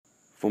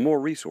For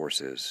more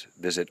resources,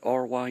 visit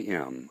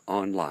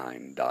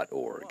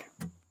rymonline.org.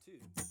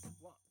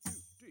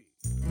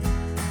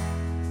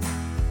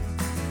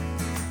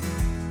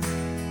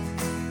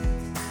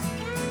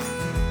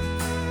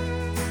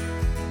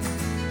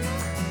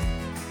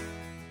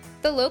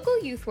 The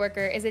Local Youth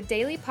Worker is a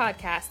daily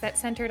podcast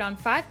that's centered on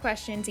 5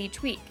 questions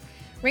each week.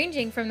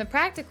 Ranging from the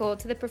practical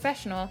to the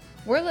professional,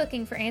 we're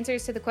looking for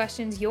answers to the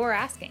questions you're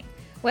asking.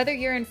 Whether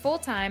you're in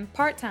full-time,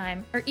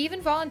 part-time, or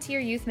even volunteer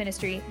youth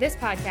ministry, this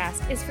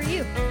podcast is for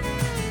you.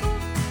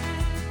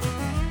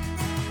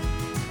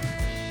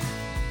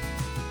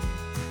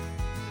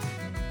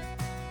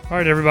 All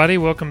right, everybody,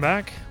 welcome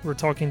back. We're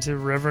talking to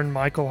Reverend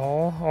Michael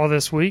Hall all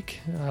this week.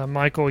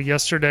 Michael,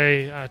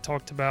 yesterday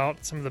talked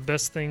about some of the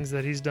best things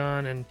that he's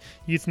done in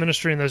youth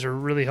ministry, and those are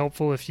really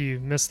helpful. If you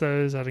missed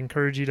those, I'd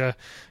encourage you to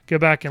go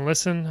back and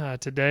listen.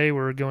 Today,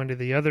 we're going to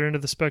the other end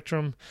of the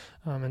spectrum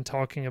and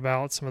talking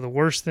about some of the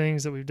worst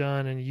things that we've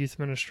done in youth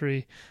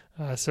ministry.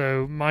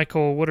 So,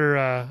 Michael, what are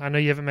I know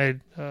you haven't made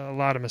a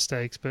lot of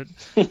mistakes, but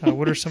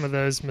what are some of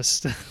those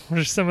what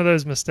are some of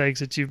those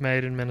mistakes that you've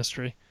made in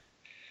ministry?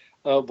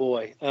 Oh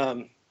boy.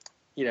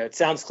 It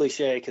sounds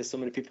cliche because so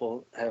many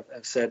people have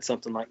said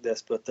something like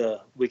this, but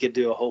we could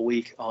do a whole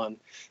week on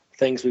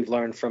things we've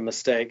learned from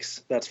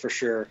mistakes. That's for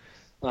sure.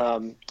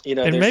 And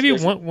maybe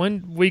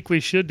one week we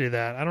should do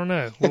that. I don't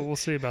know. We'll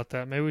see about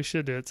that. Maybe we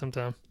should do it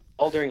sometime.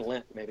 All during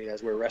Lent, maybe,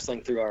 as we're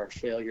wrestling through our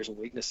failures and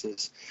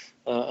weaknesses,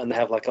 and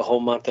have like a whole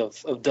month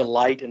of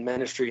delight in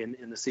ministry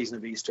in the season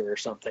of Easter or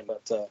something.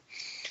 But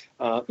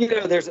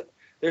there's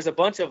a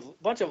bunch of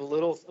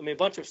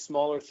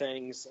smaller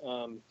things.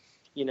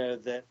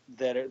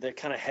 That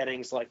kind of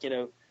headings like,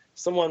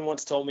 someone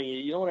once told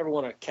me you don't ever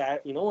want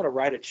to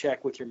write a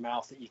check with your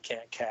mouth that you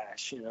can't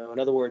cash. In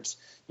other words,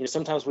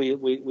 sometimes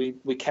we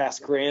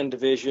cast grand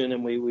vision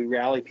and we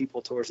rally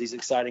people towards these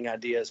exciting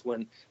ideas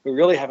when we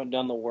really haven't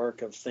done the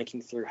work of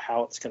thinking through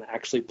how it's going to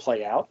actually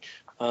play out.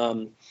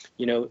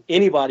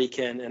 Anybody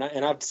can,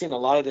 and I've seen a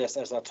lot of this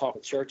as I talk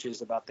with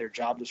churches about their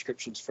job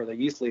descriptions for the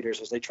youth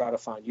leaders as they try to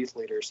find youth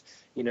leaders.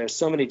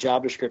 So many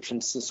job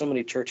descriptions and so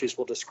many churches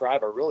will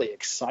describe a really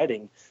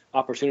exciting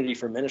opportunity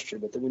for ministry,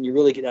 but then when you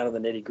really get down to the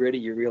nitty gritty,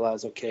 you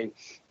realize, okay,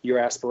 your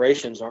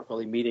aspirations aren't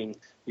really meeting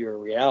your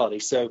reality.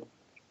 So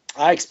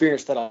I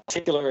experienced that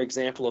particular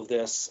example of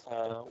this.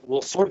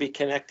 Will sort of be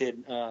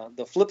connected.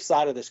 The flip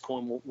side of this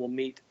coin will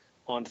meet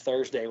on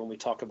Thursday when we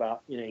talk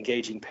about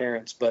engaging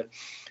parents. But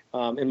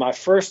in my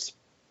first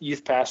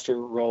youth pastor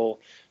role,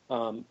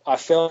 I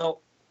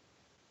felt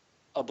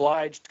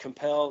obliged,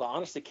 compelled. I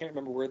honestly can't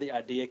remember where the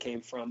idea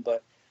came from,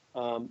 but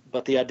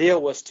the idea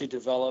was to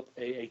develop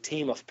a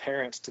team of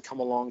parents to come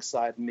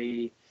alongside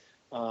me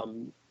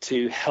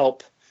to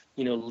help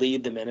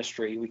lead the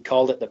ministry. We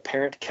called it the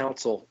Parent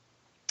Council.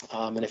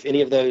 And if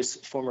any of those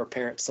former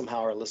parents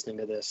somehow are listening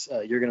to this,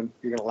 you're gonna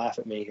laugh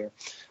at me here.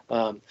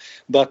 I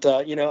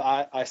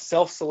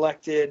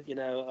self-selected,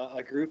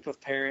 a group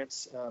of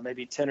parents,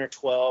 maybe 10 or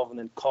 12, and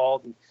then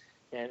called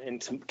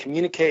and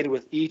communicated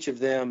with each of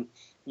them,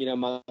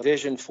 my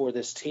vision for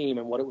this team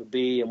and what it would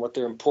be and what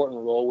their important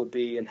role would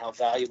be and how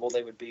valuable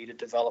they would be to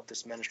develop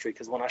this ministry.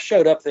 Because when I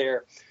showed up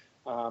there,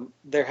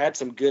 there had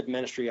some good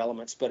ministry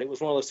elements, but it was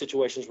one of those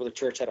situations where the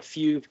church had a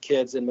few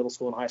kids in middle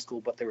school and high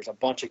school, but there was a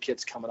bunch of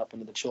kids coming up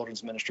into the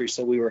children's ministry.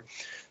 So we were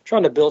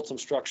trying to build some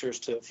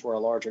structures for a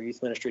larger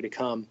youth ministry to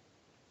come.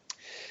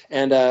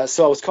 And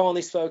so I was calling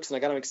these folks, and I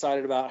got them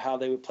excited about how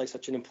they would play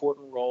such an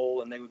important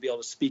role, and they would be able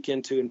to speak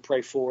into and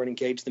pray for and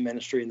engage the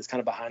ministry in this kind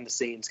of behind the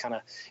scenes kind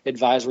of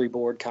advisory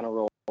board kind of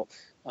role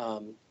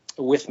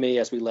with me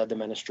as we led the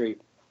ministry.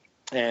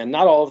 And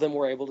not all of them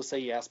were able to say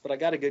yes, but I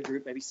got a good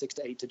group, maybe 6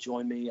 to 8, to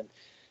join me,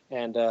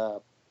 and a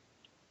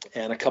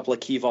couple of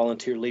key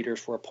volunteer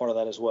leaders were a part of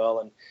that as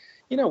well.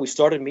 And we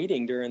started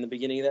meeting during the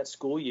beginning of that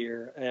school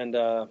year, and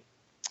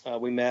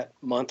we met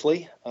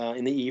monthly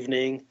in the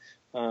evening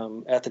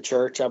at the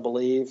church, I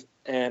believe.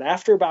 And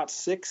after about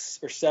 6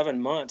 or 7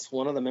 months,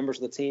 one of the members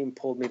of the team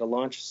pulled me to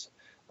lunch,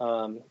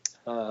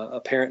 a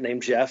parent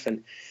named Jeff,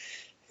 and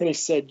he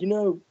said,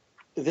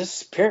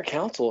 this parent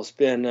council has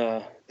been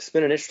it's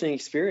been an interesting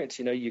experience.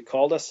 You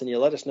called us and you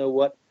let us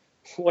know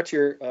what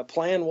your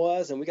plan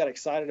was, and we got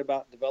excited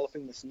about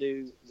developing this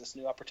new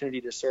opportunity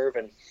to serve.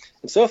 And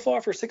so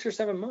far, for 6 or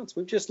 7 months,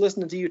 we've just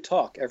listened to you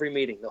talk every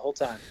meeting the whole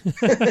time.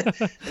 And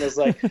I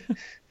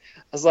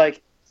was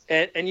like,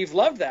 and you've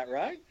loved that,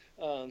 right?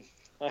 No.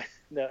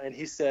 And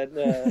he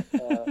said,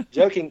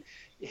 joking,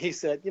 he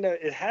said,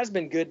 it has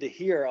been good to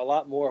hear a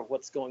lot more of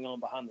what's going on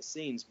behind the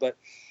scenes, but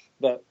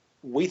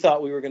we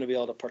thought we were going to be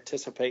able to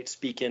participate,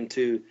 speak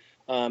into,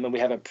 and we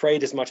haven't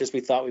prayed as much as we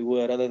thought we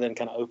would, other than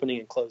kind of opening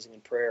and closing in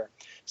prayer.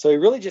 So he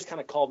really just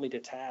kind of called me to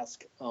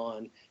task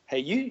on, hey,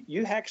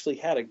 you actually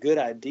had a good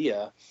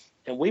idea,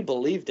 and we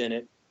believed in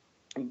it,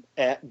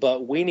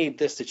 but we need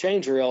this to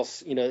change, or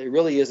else, it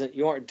really isn't.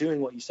 You aren't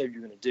doing what you said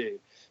you're going to do.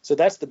 So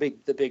that's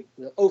the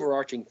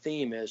overarching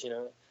theme is,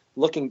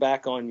 looking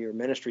back on your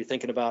ministry,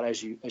 thinking about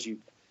as you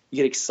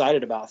get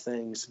excited about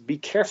things, be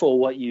careful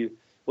what you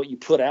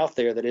put out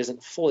there that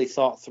isn't fully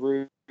thought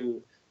through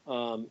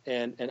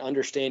and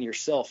understand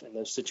yourself in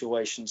those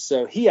situations.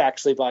 So he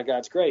actually, by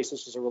God's grace,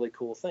 this was a really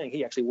cool thing.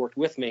 He actually worked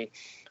with me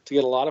to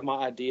get a lot of my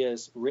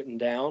ideas written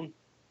down,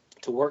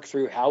 to work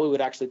through how we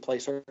would actually play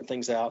certain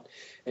things out.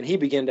 And he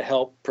began to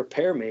help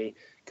prepare me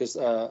because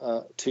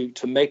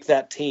to make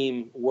that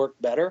team work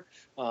better.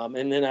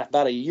 And then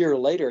about a year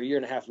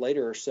and a half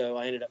later or so,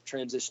 I ended up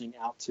transitioning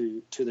out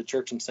to the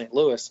church in St.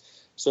 Louis.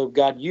 So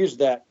God used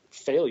that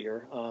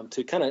failure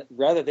to kind of,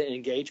 rather than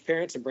engage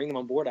parents and bring them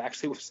on board,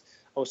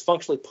 I was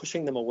functionally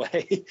pushing them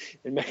away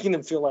and making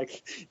them feel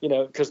like,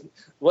 because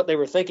what they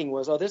were thinking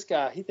was, oh, this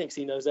guy, he thinks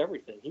he knows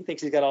everything. He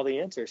thinks he's got all the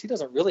answers. He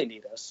doesn't really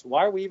need us.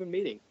 Why are we even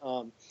meeting?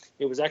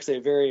 It was actually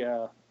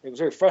it was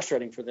very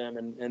frustrating for them,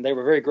 and they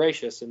were very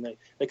gracious, and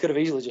they could have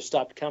easily just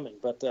stopped coming,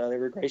 but they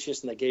were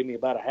gracious, and they gave me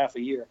about a half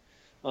a year.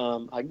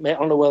 I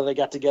don't know whether they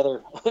got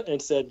together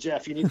and said,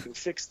 Jeff, you need to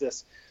fix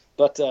this,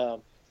 but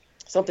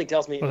something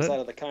tells me it was out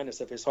of the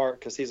kindness of his heart,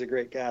 because he's a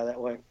great guy that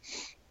way.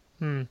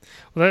 Well,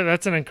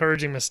 that's an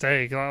encouraging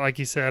mistake, like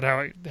you said, how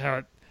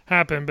it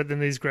happened, but then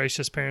these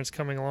gracious parents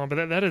coming along.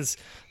 But that is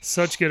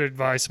such good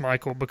advice,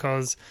 Michael,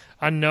 because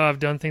I know I've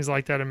done things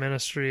like that in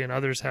ministry, and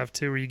others have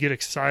too, where you get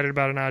excited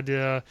about an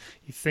idea,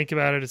 you think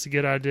about it, it's a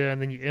good idea, and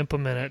then you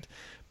implement it,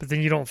 but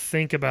then you don't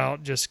think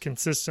about just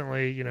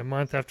consistently,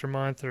 month after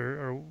month,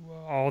 or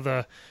all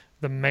the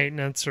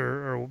maintenance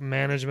or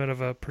management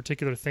of a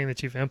particular thing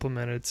that you've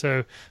implemented.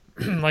 So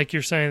like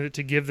you're saying, that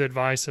to give the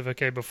advice of,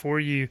 okay, before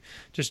you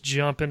just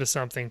jump into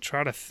something,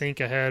 try to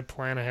think ahead,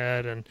 plan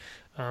ahead, and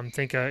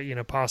think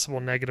possible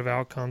negative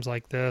outcomes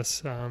like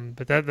this.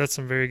 But that's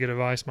some very good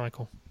advice,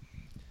 Michael.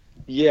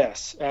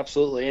 Yes,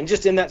 absolutely. And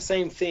just in that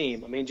same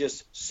theme,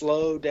 just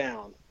slow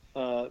down.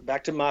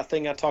 Back to my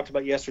thing I talked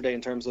about yesterday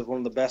in terms of one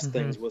of the best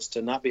things was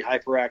to not be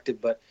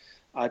hyperactive, but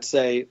I'd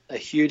say a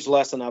huge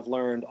lesson I've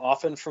learned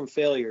often from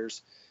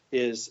failures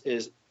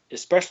is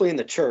especially in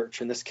the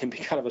church, and this can be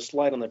kind of a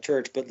slight on the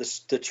church, but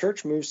the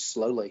church moves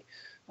slowly.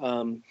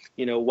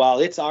 While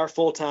it's our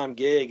full-time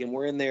gig and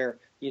we're in there,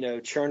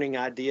 churning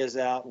ideas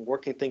out and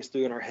working things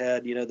through in our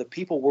head, the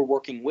people we're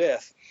working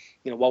with,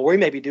 while we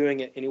may be doing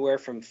it anywhere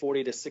from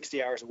 40 to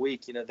 60 hours a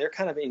week, they're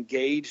kind of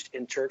engaged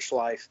in church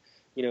life,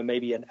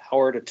 maybe an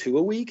hour to 2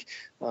 a week.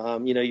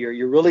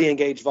 You're really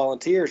engaged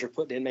volunteers are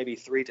putting in maybe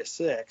 3 to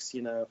 6,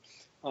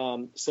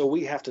 so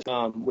we have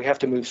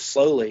to move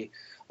slowly,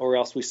 or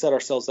else we set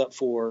ourselves up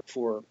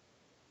for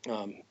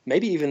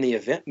maybe even the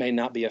event may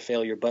not be a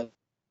failure, but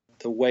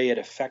the way it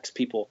affects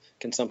people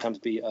can sometimes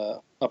be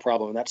a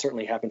problem. And that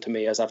certainly happened to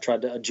me as I've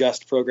tried to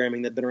adjust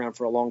programming that's been around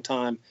for a long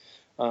time,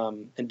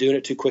 and doing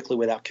it too quickly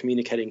without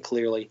communicating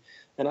clearly.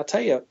 And I'll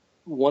tell you,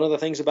 one of the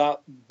things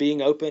about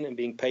being open and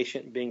being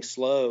patient and being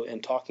slow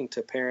and talking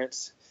to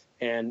parents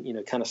and,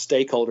 kind of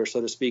stakeholders,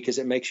 so to speak, is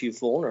it makes you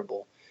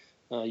vulnerable.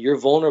 You're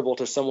vulnerable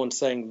to someone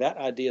saying that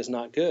idea is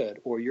not good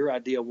or your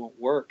idea won't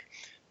work.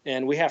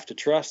 And we have to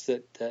trust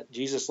that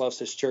Jesus loves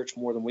his church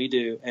more than we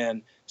do.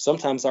 And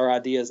sometimes our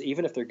ideas,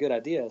 even if they're good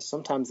ideas,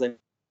 sometimes they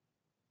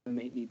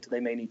may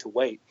need to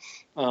wait.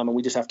 And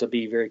we just have to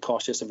be very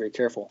cautious and very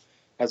careful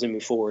as we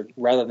move forward,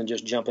 rather than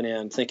just jumping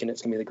in thinking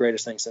it's going to be the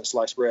greatest thing since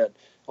sliced bread,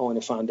 only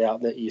to find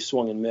out that you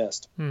swung and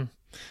missed.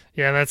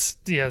 Yeah, that's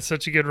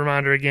such a good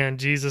reminder. Again,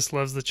 Jesus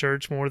loves the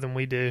church more than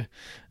we do.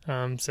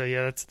 So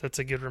yeah, that's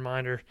a good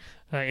reminder.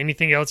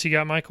 Anything else you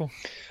got, Michael?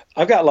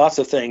 I've got lots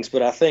of things,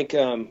 but I think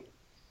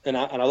and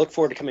I look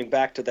forward to coming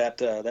back to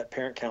that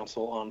parent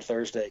council on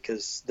Thursday,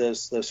 because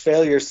those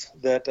failures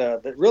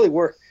that really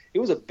were, it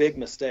was a big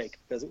mistake,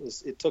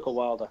 because it took a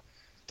while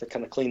to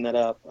kind of clean that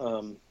up,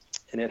 and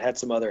it had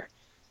some other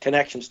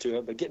connections to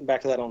it. But getting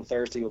back to that on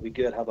Thursday will be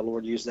good. How the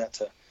Lord used that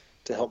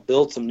to help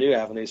build some new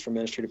avenues for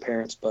ministry to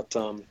parents. But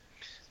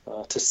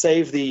to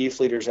save the youth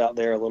leaders out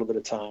there a little bit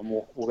of time,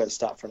 we'll got to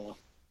stop for now.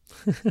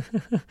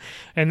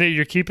 And that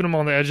you're keeping them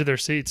on the edge of their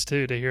seats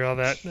too to hear all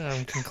that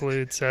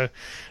conclude. So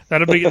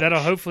that'll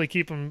hopefully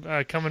keep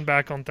them coming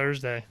back on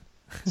Thursday.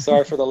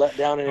 Sorry for the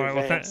letdown in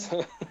advance.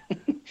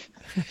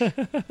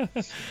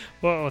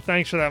 Well,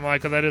 thanks for that,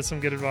 Michael. That is some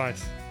good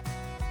advice.